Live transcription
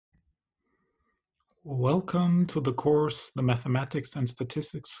Welcome to the course, The Mathematics and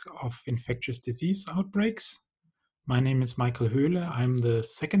Statistics of Infectious Disease Outbreaks. My name is Michael Höhle. I'm the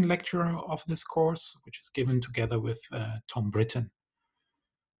second lecturer of this course, which is given together with Tom Britton.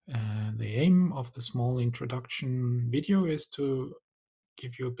 The aim of the small introduction video is to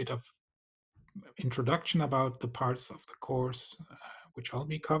give you a bit of introduction about the parts of the course which I'll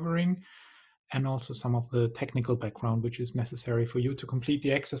be covering, and also some of the technical background which is necessary for you to complete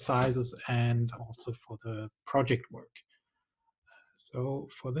the exercises and also for the project work. So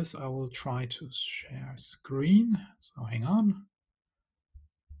for this, I will try to share screen. So hang on.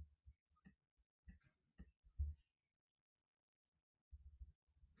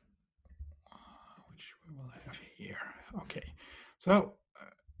 Which we will have here. Okay, so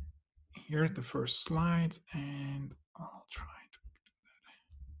here's the first slides, and I'll try to do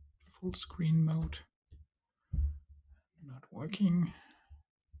that full screen mode. Not working.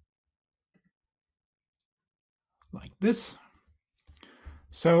 Like this.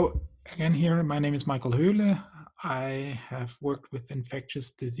 So again here, my name is Michael Höhle. I have worked with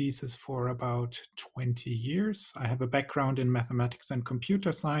infectious diseases for about 20 years. I have a background in mathematics and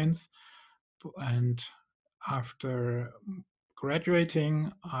computer science, and after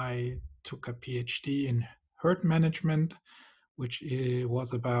graduating, I took a PhD in herd management, which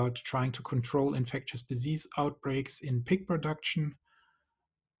was about trying to control infectious disease outbreaks in pig production.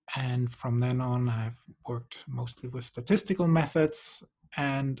 And from then on, I've worked mostly with statistical methods,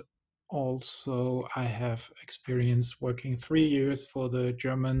 and also I have experience working 3 years for the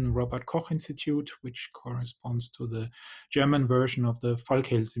German Robert Koch Institute, which corresponds to the German version of the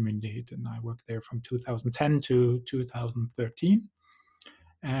Volkshelsemyndigheit, and I worked there from 2010 to 2013.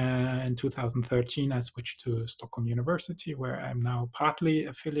 In 2013, I switched to Stockholm University, where I'm now partly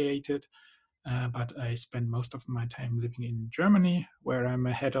affiliated, but I spend most of my time living in Germany, where I'm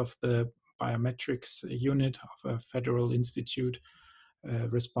head of the biometrics unit of a federal institute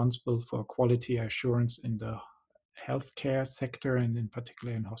responsible for quality assurance in the healthcare sector, and in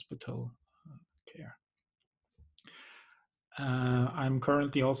particular in hospital care. I'm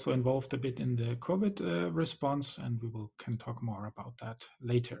currently also involved a bit in the COVID response, and can talk more about that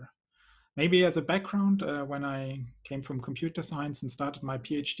later. Maybe as a background, when I came from computer science and started my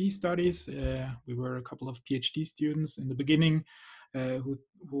PhD studies, we were a couple of PhD students in the beginning who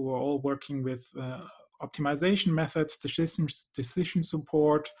were all working with optimization methods, decision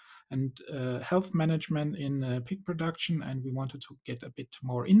support, and health management in pig production. And we wanted to get a bit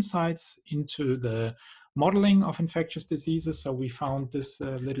more insights into the modeling of infectious diseases. So we found this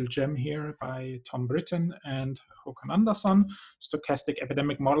little gem here by Tom Britton and Håkan Andersson, Stochastic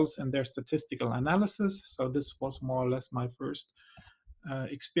Epidemic Models and Their Statistical Analysis. So this was more or less my first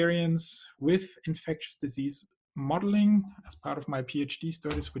experience with infectious disease modeling. As part of my PhD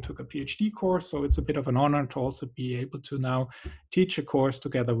studies, we took a PhD course, so it's a bit of an honor to also be able to now teach a course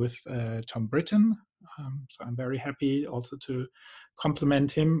together with Tom Britton. So I'm very happy also to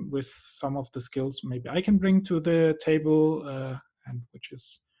complement him with some of the skills maybe I can bring to the table, and which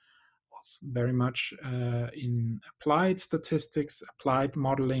is also very much in applied statistics, applied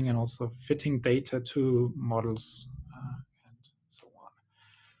modeling, and also fitting data to models and so on.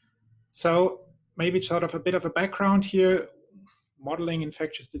 So maybe sort of a bit of a background here. Modeling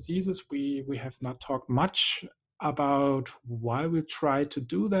infectious diseases, we have not talked much about why we try to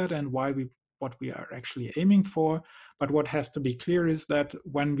do that and what we are actually aiming for. But what has to be clear is that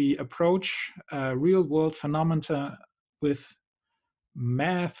when we approach real world phenomena with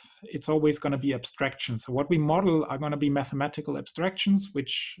math, it's always going to be abstractions. So what we model are going to be mathematical abstractions,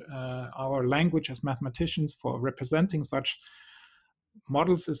 which our language as mathematicians for representing such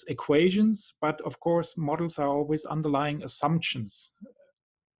models is equations, but of course models are always underlying assumptions,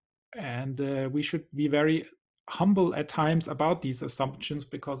 and we should be very humble at times about these assumptions,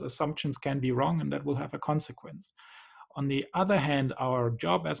 because assumptions can be wrong and that will have a consequence. On the other hand, our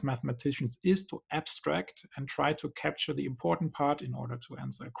job as mathematicians is to abstract and try to capture the important part in order to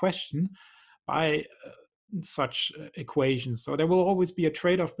answer a question by such equations. So there will always be a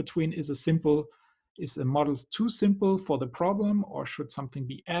trade-off between is the models too simple for the problem, or should something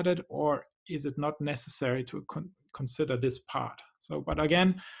be added, or is it not necessary to consider this part? So, but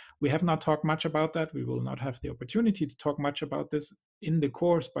again, we have not talked much about that. We will not have the opportunity to talk much about this in the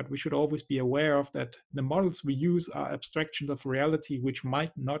course, but we should always be aware of that the models we use are abstractions of reality, which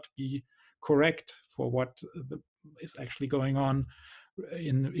might not be correct for what is actually going on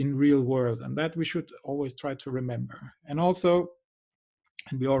in real world, and that we should always try to remember. And also,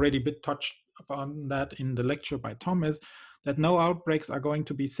 and we already a bit touched upon that in the lecture by Thomas, that no outbreaks are going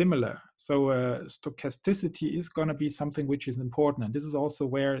to be similar. So stochasticity is going to be something which is important. And this is also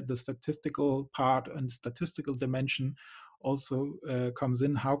where the statistical part and statistical dimension also comes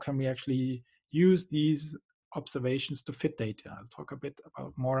in. How can we actually use these observations to fit data? I'll talk a bit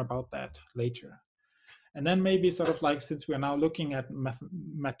more about that later. And then maybe sort of like, since we're now looking at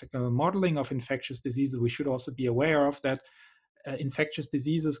mathematical modeling of infectious diseases, we should also be aware of that infectious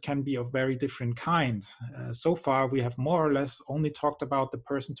diseases can be of very different kind. So far, we have more or less only talked about the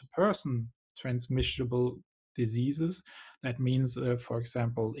person-to-person transmissible diseases. That means, for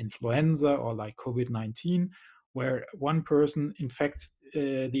example, influenza or like COVID-19, where one person infects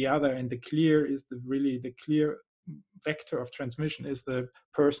the other, and the clear is the clear vector of transmission is the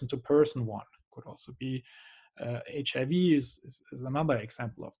person-to-person one. Could also be HIV is another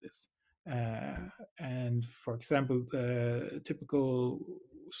example of this. And for example, typical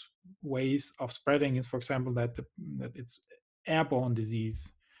ways of spreading is, for example, that it's airborne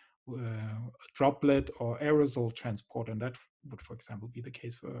disease, droplet or aerosol transport, and that would, for example, be the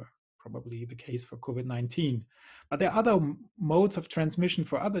case for probably the case for COVID-19. But there are other modes of transmission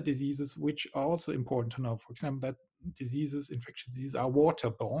for other diseases which are also important to know. For example, that infectious diseases are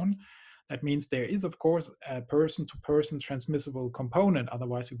waterborne. That means there is, of course, a person-to-person transmissible component.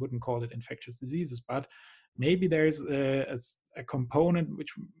 Otherwise, we wouldn't call it infectious diseases. But maybe there is a component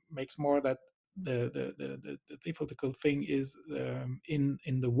which makes more that the difficult thing is in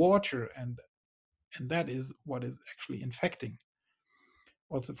the water, and that is what is actually infecting.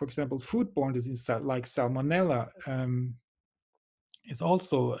 Also, for example, foodborne disease like salmonella is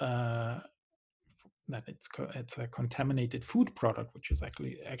also that it's a contaminated food product, which is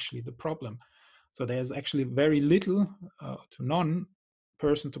actually the problem. So there's actually very little to none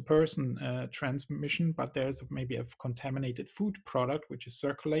person-to-person transmission, but there's maybe a contaminated food product which is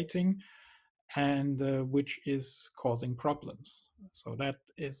circulating and which is causing problems. So that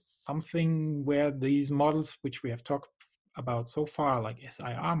is something where these models, which we have talked about so far, like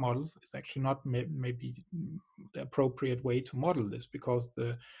SIR models, is actually not maybe the appropriate way to model this, because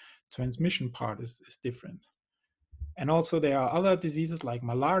the transmission part is different. And also there are other diseases like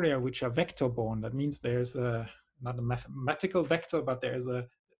malaria, which are vector-borne. That means there's not a mathematical vector, but there's a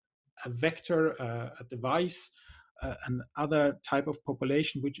vector, a device, another type of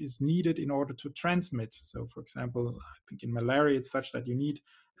population which is needed in order to transmit. So for example, I think in malaria, it's such that you need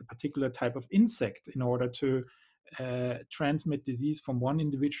a particular type of insect in order to transmit disease from one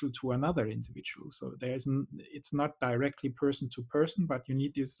individual to another individual. So it's not directly person to person, but you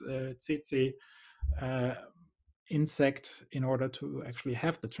need this tsetse insect in order to actually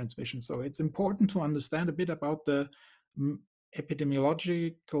have the transmission. So it's important to understand a bit about the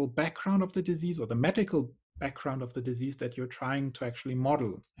epidemiological background of the disease, or the medical background of the disease that you're trying to actually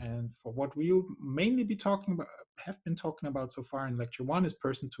model. And for what we'll mainly be talking about, have been talking about so far in lecture one, is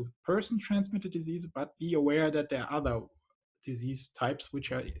person-to-person transmitted disease, but be aware that there are other disease types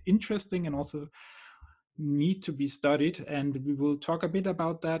which are interesting and also need to be studied. And we will talk a bit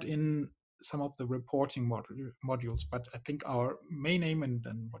about that in some of the reporting modules. But I think our main aim, and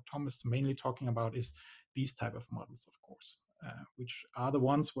what Tom is mainly talking about, is these type of models, of course, which are the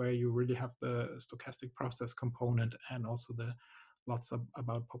ones where you really have the stochastic process component and also the lots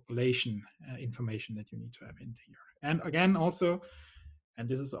about population information that you need to have in here. And again, also, and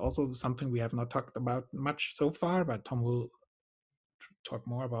this is also something we have not talked about much so far, but Tom will talk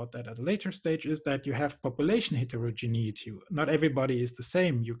more about that at a later stage, is that you have population heterogeneity. Not everybody is the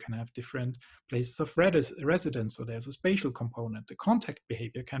same. You can have different places of residence, so there's a spatial component. The contact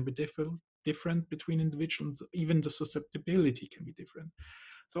behavior can be different between individuals. Even the susceptibility can be different.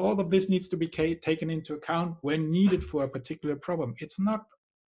 So all of this needs to be taken into account when needed for a particular problem. It's not,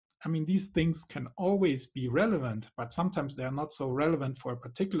 I mean, these things can always be relevant, but sometimes they are not so relevant for a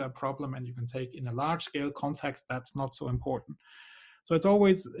particular problem, and you can take in a large scale context, that's not so important. So it's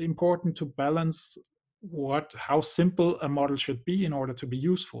always important to balance how simple a model should be in order to be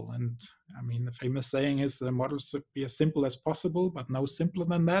useful. And I mean, the famous saying is the model should be as simple as possible, but no simpler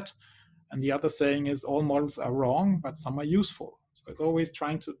than that. And the other saying is all models are wrong, but some are useful. So it's always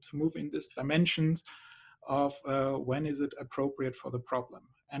trying to move in these dimensions of when is it appropriate for the problem.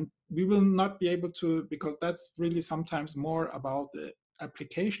 And we will not be able to, because that's really sometimes more about the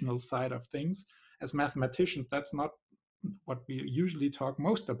applicational side of things. As mathematicians, that's not what we usually talk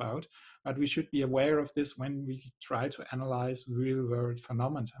most about, but we should be aware of this when we try to analyze real-world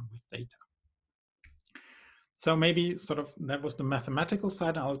phenomena with data. So maybe sort of that was the mathematical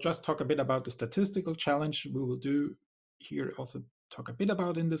side. I'll just talk a bit about the statistical challenge we will do here, also talk a bit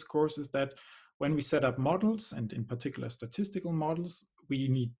about in this course is that when we set up models, and in particular statistical models, we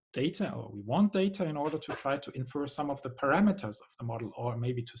need data, or we want data, in order to try to infer some of the parameters of the model, or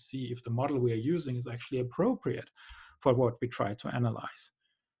maybe to see if the model we are using is actually appropriate for what we try to analyze.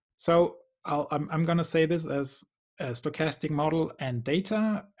 So I'm going to say this as a stochastic model and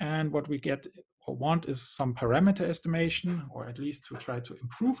data, and what we get or want is some parameter estimation, or at least to try to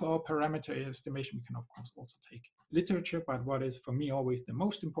improve our parameter estimation. We can of course also take literature, but what is for me always the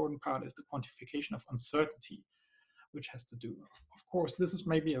most important part is the quantification of uncertainty, which has to do, of course, this is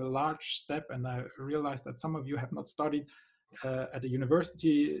maybe a large step, and I realize that some of you have not studied at a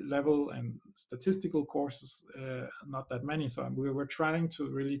university level, and statistical courses, not that many. So we were trying to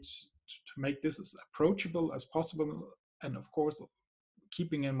really to make this as approachable as possible, and of course,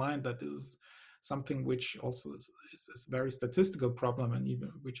 keeping in mind that this is something which also is a very statistical problem, and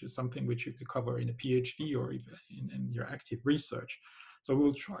even which is something which you could cover in a PhD or even in your active research. So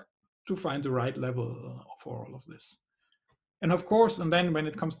we'll try to find the right level for all of this. And of course, and then when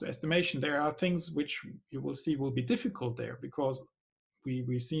it comes to estimation, there are things which you will see will be difficult there, because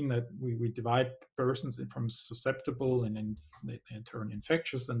we've seen that we divide persons from susceptible, and then they turn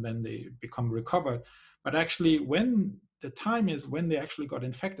infectious, and then they become recovered. But actually, when the time is when they actually got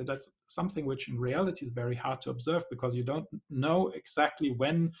infected, that's something which in reality is very hard to observe, because you don't know exactly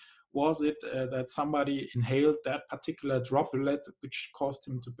when was it that somebody inhaled that particular droplet which caused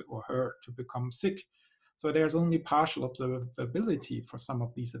him to or her to become sick. So there's only partial observability for some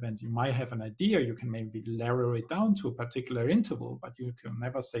of these events. You might have an idea, you can maybe narrow it down to a particular interval, but you can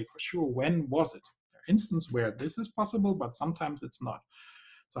never say for sure when was it. There are instances where this is possible, but sometimes it's not.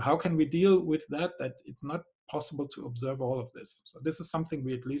 So how can we deal with that it's not possible to observe all of this? So this is something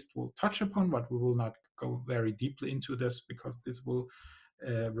we at least will touch upon, but we will not go very deeply into this, because this will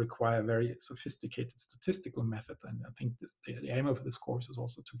require very sophisticated statistical method. And I think the aim of this course is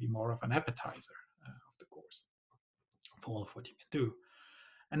also to be more of an appetizer of the course for all of what you can do.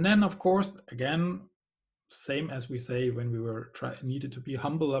 And then, of course, again, same as we say when we were needed to be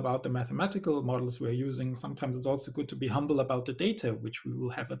humble about the mathematical models we're using, sometimes it's also good to be humble about the data which we will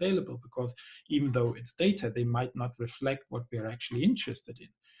have available, because even though it's data, they might not reflect what we're actually interested in.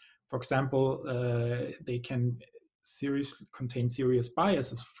 For example, they can contain serious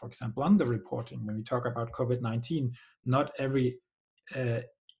biases, for example, underreporting. When we talk about COVID-19, not every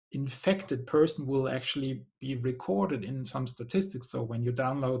infected person will actually be recorded in some statistics. So when you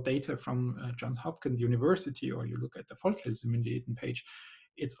download data from Johns Hopkins University, or you look at the Folkhälsomyndigheten page,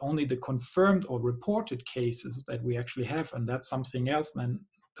 it's only the confirmed or reported cases that we actually have, and that's something else than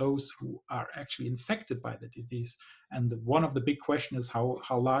those who are actually infected by the disease. And one of the big questions is how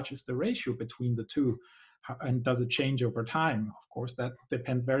large is the ratio between the two, and does it change over time? Of course, that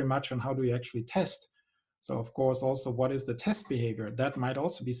depends very much on how do you actually test. So of course, also what is the test behavior? That might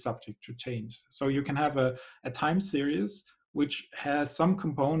also be subject to change. So you can have a time series which has some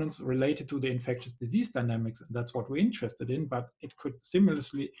components related to the infectious disease dynamics, and that's what we're interested in, but it could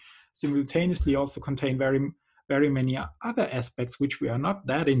simultaneously also contain very many other aspects which we are not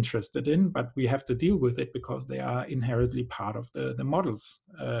that interested in, but we have to deal with it because they are inherently part of the models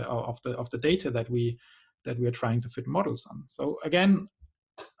of the data that we are trying to fit models on. So again,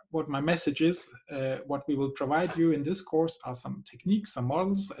 what my message is, what we will provide you in this course are some techniques, some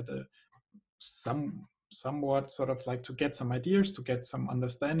models at a somewhat sort of like to get some ideas, to get some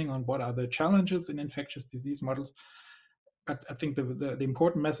understanding on what are the challenges in infectious disease models. But I think the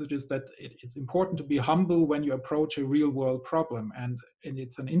important message is that it's important to be humble when you approach a real world problem, and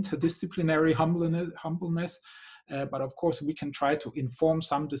it's an interdisciplinary humbleness. But of course, we can try to inform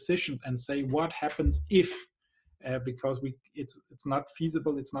some decisions and say what happens if, because it's not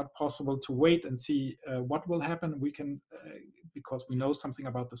feasible, it's not possible to wait and see what will happen. We can, because we know something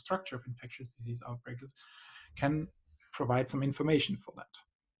about the structure of infectious disease outbreaks, can provide some information for that.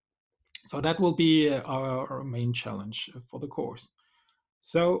 So that will be our main challenge for the course.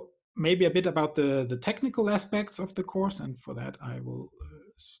 So maybe a bit about the technical aspects of the course, and for that I will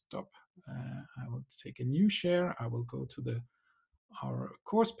stop. I will take a new share. I will go to our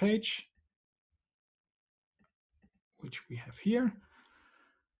course page, which we have here.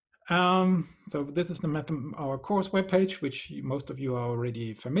 So this is our course webpage, which most of you are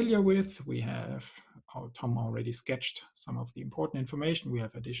already familiar with. We have, Tom already sketched some of the important information. We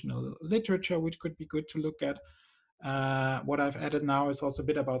have additional literature, which could be good to look at. What I've added now is also a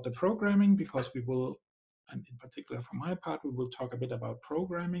bit about the programming, because we will, and in particular for my part, we will talk a bit about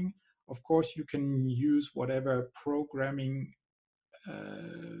programming. Of course, you can use whatever programming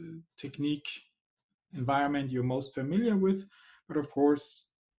technique environment you're most familiar with, but of course,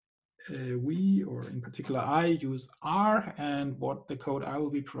 we, or in particular I, use R, and what the code I will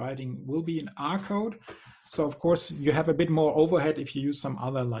be providing will be in R code. So of course you have a bit more overhead if you use some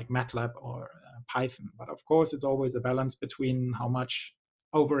other like MATLAB or Python, but of course it's always a balance between how much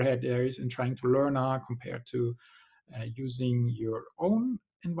overhead there is in trying to learn R compared to using your own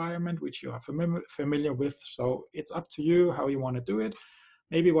environment, which you are familiar with. So it's up to you how you want to do it.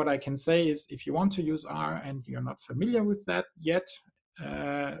 Maybe what I can say is if you want to use R and you're not familiar with that yet,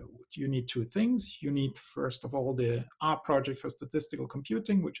 you need two things. You need, first of all, the R project for statistical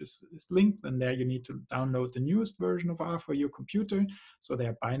computing, which is linked, and there you need to download the newest version of R for your computer. So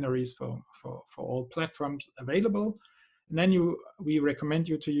there are binaries for all platforms available. And then we recommend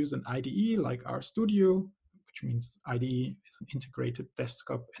you to use an IDE like RStudio, which means IDE is an integrated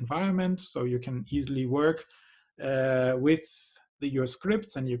desktop environment. So you can easily work with your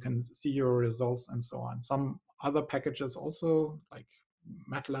scripts, and you can see your results and so on. Some other packages also, like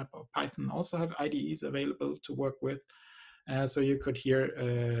MATLAB or Python, also have IDEs available to work with. So you could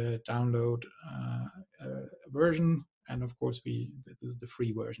here download a version, and of course this is the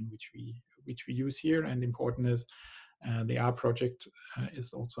free version which we use here. And important is the R project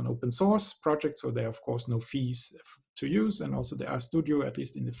is also an open source project, so there are of course no fees to use, and also the RStudio, at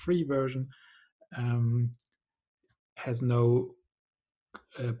least in the free version, has no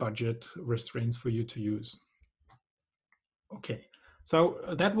budget restraints for you to use. Okay, so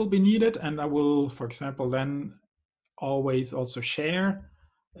that will be needed, and I will, for example, then always also share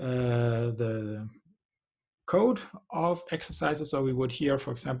the code of exercises. So we would here,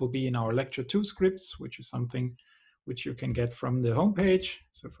 for example, be in our lecture 2 scripts, which is something which you can get from the homepage.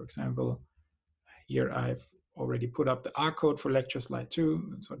 So for example, here I've already put up the R code for lecture slide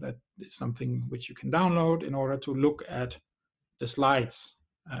 2. So that is something which you can download in order to look at the slides.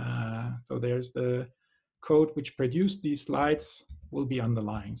 So there's the code which produced these slides will be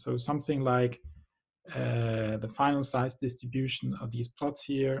underlying. So something like the final size distribution of these plots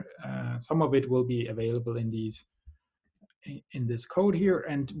here, some of it will be available in this code here.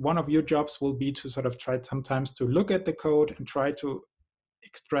 And one of your jobs will be to sort of try sometimes to look at the code and try to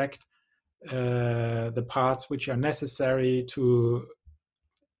extract the parts which are necessary to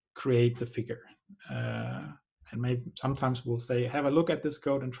create the figure. And maybe sometimes we'll say, have a look at this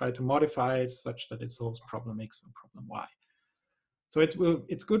code and try to modify it such that it solves problem X and problem Y. So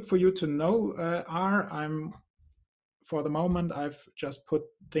it's good for you to know R. For the moment, I've just put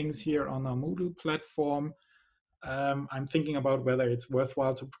things here on a Moodle platform. I'm thinking about whether it's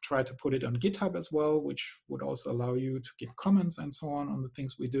worthwhile to try to put it on GitHub as well, which would also allow you to give comments and so on the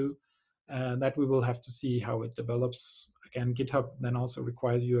things we do. That we will have to see how it develops. Again, GitHub then also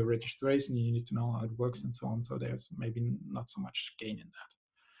requires you a registration. You need to know how it works and so on. So there's maybe not so much gain in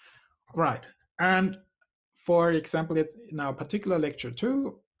that. Right. And for example, it's in our particular lecture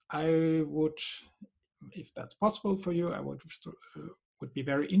 2, I would, if that's possible for you, I would be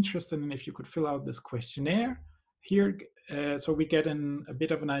very interested in if you could fill out this questionnaire here, so we get a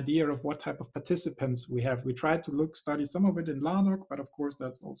bit of an idea of what type of participants we have. We tried to study some of it in Ladok, but of course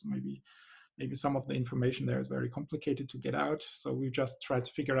that's also maybe some of the information there is very complicated to get out. So we just tried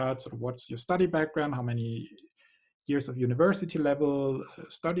to figure out sort of what's your study background, how many years of university level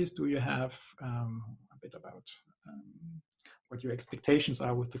studies do you have, a bit about what your expectations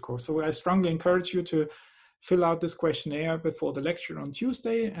are with the course. So I strongly encourage you to fill out this questionnaire before the lecture on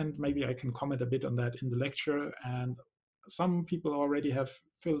Tuesday, and maybe I can comment a bit on that in the lecture. And some people already have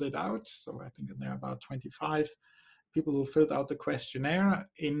filled it out. So I think there are about 25 people who filled out the questionnaire.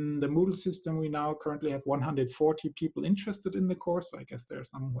 In the Moodle system, we now currently have 140 people interested in the course. I guess there are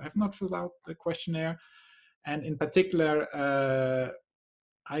some who have not filled out the questionnaire. And in particular,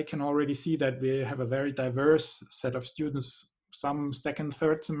 I can already see that we have a very diverse set of students, some second,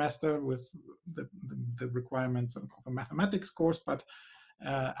 third semester with the requirements of a mathematics course, but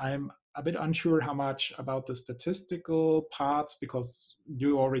I'm a bit unsure how much about the statistical parts, because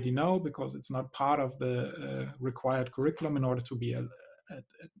you already know, because it's not part of the required curriculum in order to be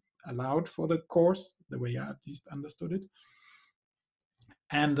allowed for the course, the way I at least understood it.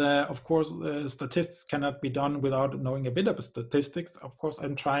 And of course, statistics cannot be done without knowing a bit of statistics. Of course,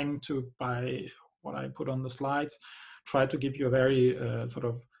 I'm trying to, by what I put on the slides, try to give you a very sort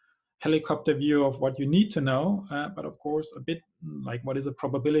of helicopter view of what you need to know. But of course, a bit like what is a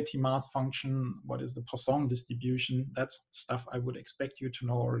probability mass function, what is the Poisson distribution, that's stuff I would expect you to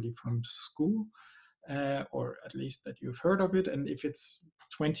know already from school, or at least that you've heard of it. And if it's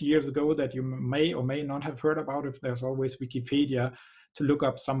 20 years ago that you may or may not have heard about it, there's always Wikipedia to look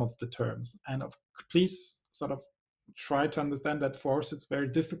up some of the terms. And please sort of try to understand that for us it's very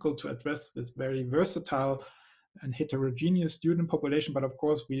difficult to address this very versatile an heterogeneous student population, but of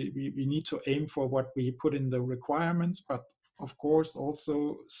course we need to aim for what we put in the requirements, but of course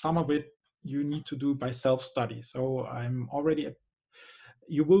also some of it you need to do by self-study. So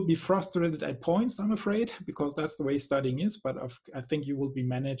you will be frustrated at points, I'm afraid, because that's the way studying is, but I think you will be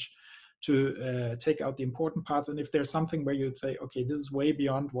managed to take out the important parts. And if there's something where you'd say, okay, this is way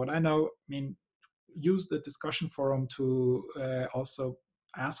beyond what I know, I mean, use the discussion forum to also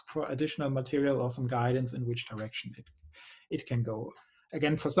ask for additional material or some guidance in which direction it can go.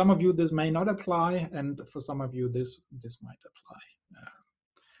 Again, for some of you, this may not apply, and for some of you, this might apply.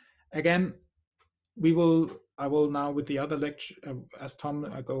 Again, I will now with the other lecture, as Tom,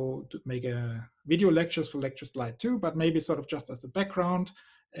 go to make a video lectures for lecture slide 2, but maybe sort of just as a background.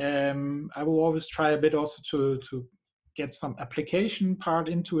 I will always try a bit also to get some application part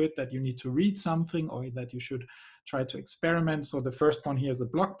into it, that you need to read something or that you should try to experiment. So the first one here is a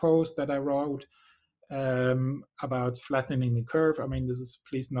blog post that I wrote about flattening the curve. I mean,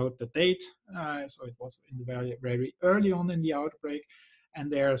 please note the date. So it was in the very, very early on in the outbreak. And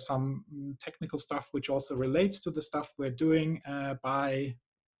there are some technical stuff which also relates to the stuff we're doing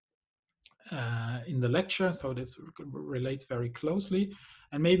in the lecture. So this relates very closely.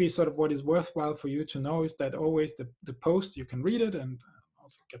 And maybe sort of what is worthwhile for you to know is that always the post, you can read it and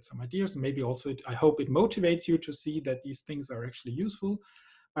also get some ideas. And maybe also, I hope it motivates you to see that these things are actually useful.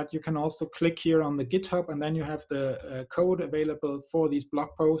 But you can also click here on the GitHub, and then you have the code available for these blog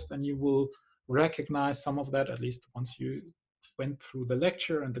posts, and you will recognize some of that, at least once you went through the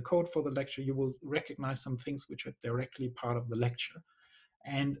lecture and the code for the lecture, you will recognize some things which are directly part of the lecture.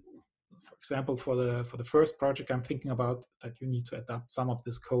 And for example, for the first project, I'm thinking about that you need to adapt some of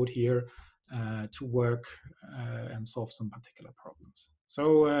this code here to work and solve some particular problems.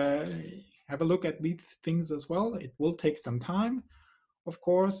 So have a look at these things as well. It will take some time, of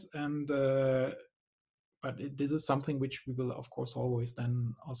course, and but this is something which we will, of course, always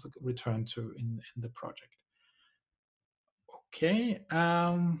then also return to in the project. Okay.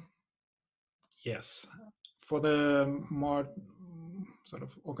 Yes. For the more sort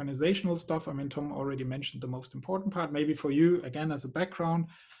of organizational stuff, I mean, Tom already mentioned the most important part. Maybe for you, again, as a background,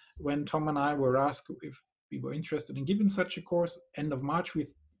 when Tom and I were asked if we were interested in giving such a course, end of March, we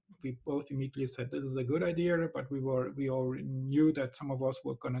both immediately said this is a good idea, but we already knew that some of us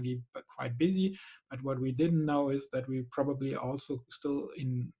were going to be quite busy. But what we didn't know is that we probably also still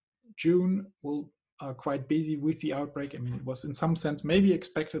in June will quite busy with the outbreak. I mean, it was in some sense maybe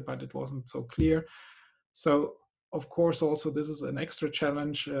expected, but it wasn't so clear. So of course, also this is an extra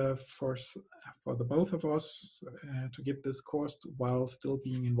challenge for the both of us to give this course while still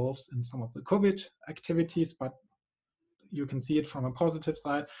being involved in some of the COVID activities. But you can see it from a positive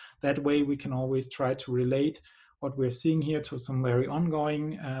side. That way we can always try to relate what we're seeing here to some very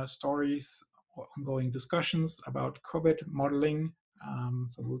ongoing stories or ongoing discussions about COVID modeling.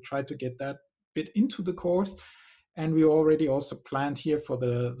 So we'll try to get that bit into the course. And we already also planned here for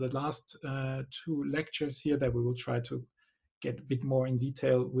the last 2 lectures here that we will try to get a bit more in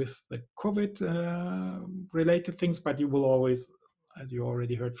detail with the COVID related things, but you will always, as you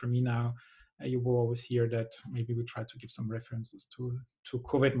already heard from me now, you will always hear that maybe we try to give some references to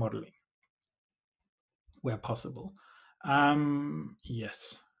COVID modeling where possible.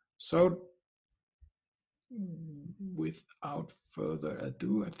 Yes. So without further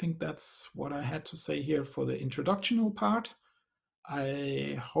ado, I think that's what I had to say here for the introductional part.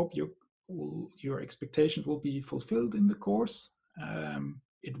 I hope your expectations will be fulfilled in the course.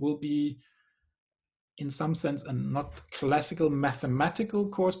 It will be, in some sense, a not classical mathematical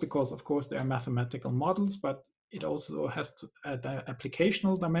course, because of course there are mathematical models, but it also has the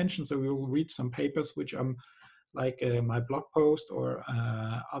applicational dimension. So we will read some papers which like my blog post or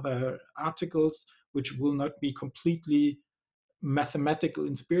other articles, which will not be completely mathematical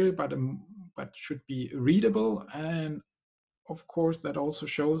in spirit, but should be readable. And of course, that also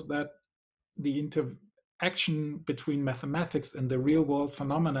shows that the interaction between mathematics and the real world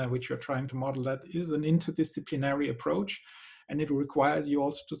phenomena which you're trying to model, that is an interdisciplinary approach. And it requires you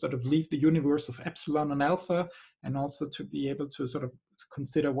also to sort of leave the universe of epsilon and alpha, and also to be able to sort of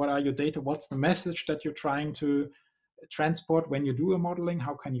consider what are your data, what's the message that you're trying to transport when you do a modeling,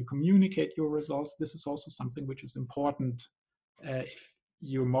 how can you communicate your results. This is also something which is important if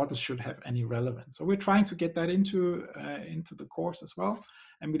your model should have any relevance. So we're trying to get that into the course as well.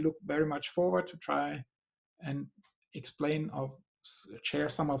 And we look very much forward to try and share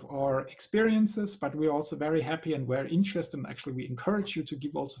some of our experiences, but we're also very happy and we're interested, and actually we encourage you to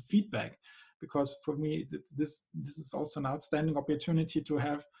give also feedback, because for me, this is also an outstanding opportunity to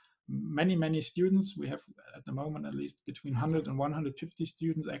have many students. We have at the moment at least between 100 and 150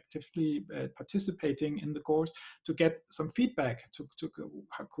 students actively participating in the course, to get some feedback to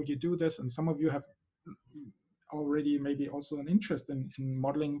how could you do this. And some of you have already maybe also an interest in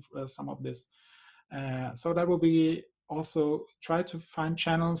modeling some of this. So that will be also try to find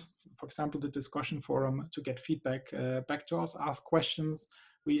channels, for example, the discussion forum, to get feedback back to us, ask questions.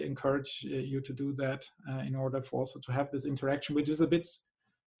 We encourage you to do that in order for also to have this interaction, which is a bit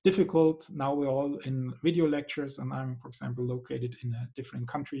difficult. Now we're all in video lectures, and I'm, for example, located in a different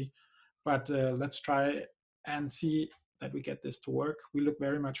country. But let's try and see that we get this to work. We look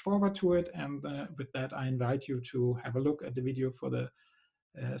very much forward to it. And with that, I invite you to have a look at the video for the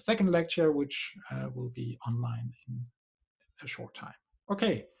second lecture, which will be online in a short time.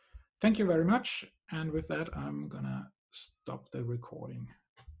 Okay, thank you very much. And with that, I'm gonna stop the recording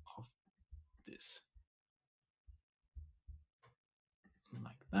of this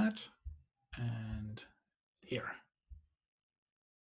like that. And here.